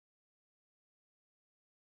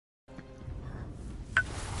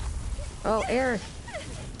Oh, Aerith.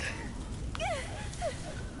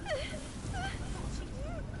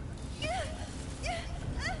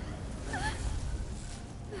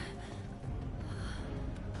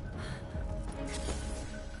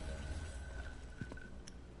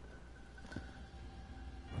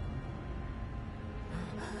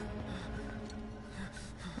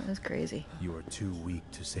 That's crazy. You are too weak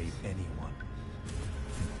to save anyone.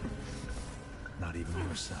 Not even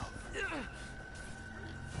yourself.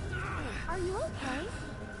 Are you okay?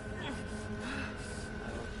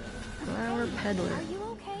 Flower peddler. Are you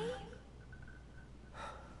okay?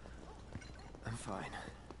 I'm fine.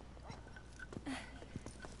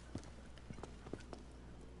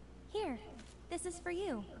 Here, this is for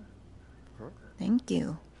you. Huh? Thank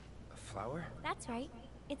you. A flower? That's right.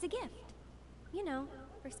 It's a gift. You know,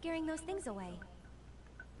 for scaring those things away.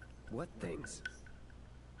 What things?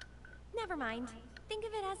 Never mind. Think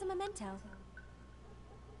of it as a memento.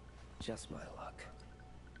 Just my luck.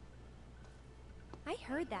 I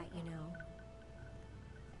heard that, you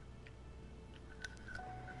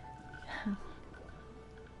know.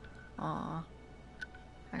 Aw.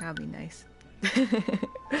 I gotta be nice. How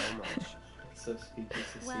much? So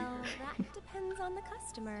speechless to see Well, her. that depends on the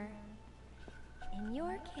customer. In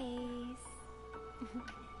your case,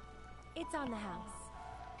 it's on the house.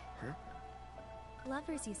 Huh?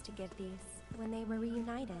 Lovers used to give these when they were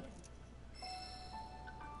reunited.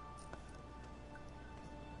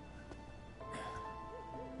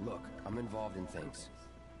 Look, I'm involved in things.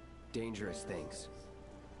 Dangerous things.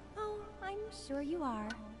 Oh, I'm sure you are.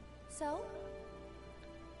 So?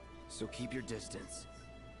 So keep your distance.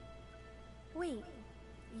 Wait,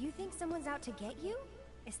 you think someone's out to get you?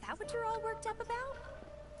 Is that what you're all worked up about?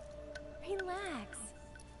 Relax.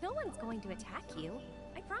 No one's going to attack you.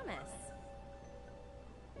 I promise.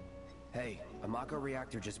 Hey, a Mako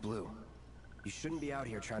reactor just blew. You shouldn't be out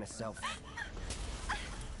here trying to self...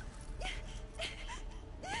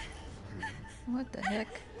 What the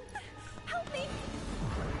heck? Help me!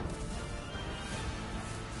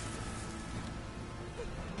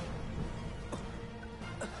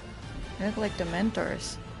 They look like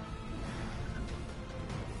Dementors.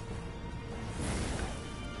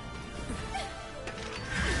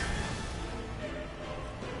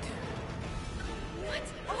 What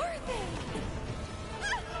are they?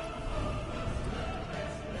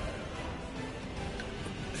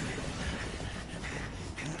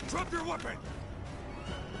 Drop your weapon!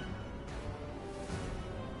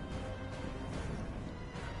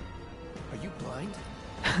 Are you blind?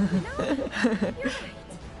 No, you're right.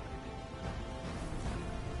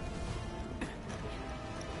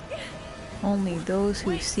 Only those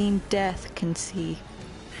who've seen death can see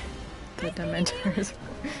the Dementors.